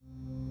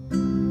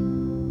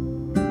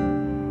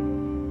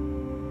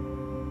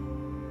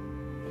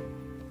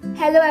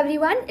Hello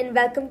everyone and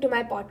welcome to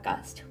my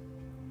podcast.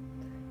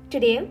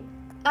 Today,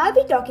 I'll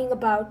be talking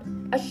about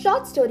a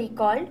short story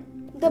called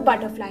The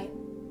Butterfly.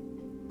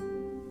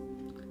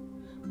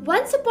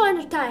 Once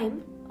upon a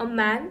time, a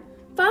man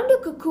found a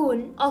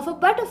cocoon of a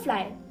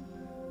butterfly.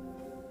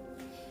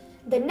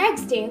 The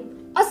next day,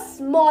 a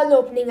small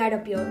opening had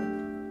appeared.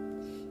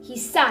 He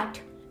sat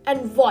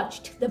and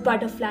watched the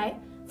butterfly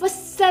for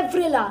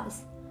several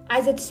hours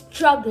as it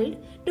struggled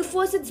to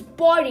force its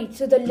body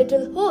through the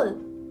little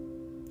hole,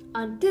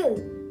 until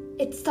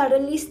it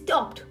suddenly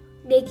stopped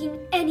making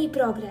any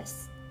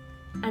progress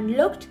and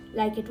looked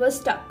like it was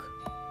stuck.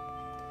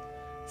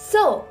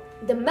 So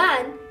the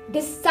man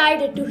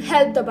decided to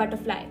help the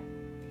butterfly.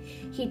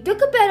 He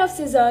took a pair of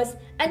scissors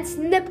and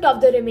snipped off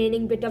the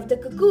remaining bit of the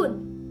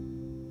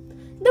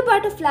cocoon. The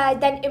butterfly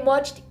then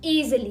emerged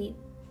easily,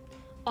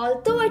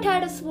 although it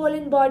had a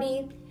swollen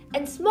body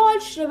and small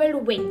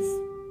shriveled wings.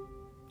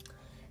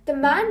 The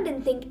man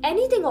didn't think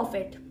anything of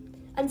it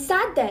and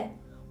sat there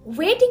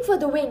waiting for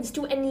the wings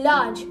to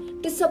enlarge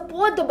to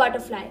support the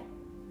butterfly.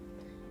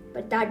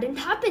 But that didn't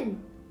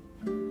happen.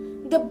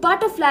 The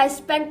butterfly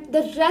spent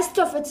the rest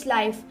of its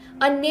life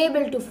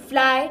unable to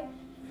fly,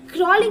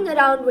 crawling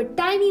around with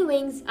tiny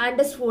wings and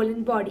a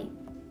swollen body.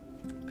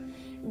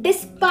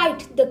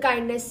 Despite the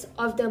kindness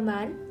of the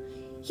man,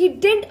 he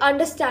didn't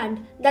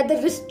understand that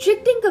the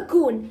restricting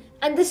cocoon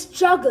and the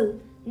struggle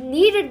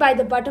needed by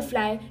the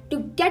butterfly to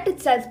get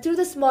itself through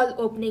the small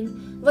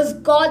opening was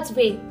God's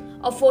way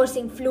of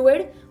forcing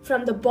fluid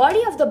from the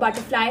body of the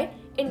butterfly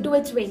into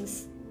its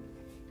wings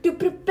to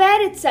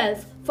prepare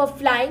itself for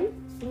flying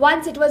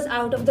once it was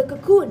out of the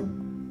cocoon.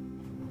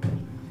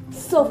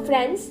 So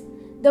friends,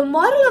 the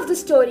moral of the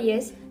story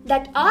is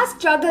that our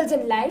struggles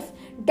in life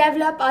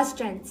develop our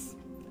strengths,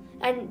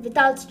 and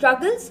without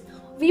struggles,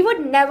 we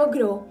would never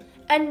grow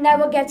and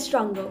never get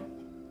stronger.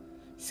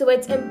 So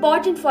it's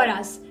important for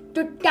us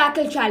to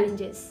tackle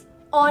challenges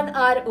on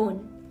our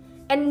own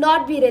and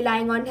not be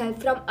relying on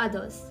help from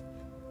others.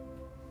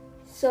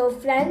 So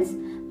friends,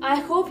 I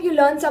hope you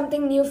learned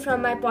something new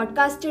from my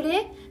podcast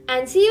today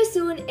and see you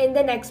soon in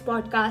the next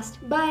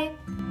podcast. Bye.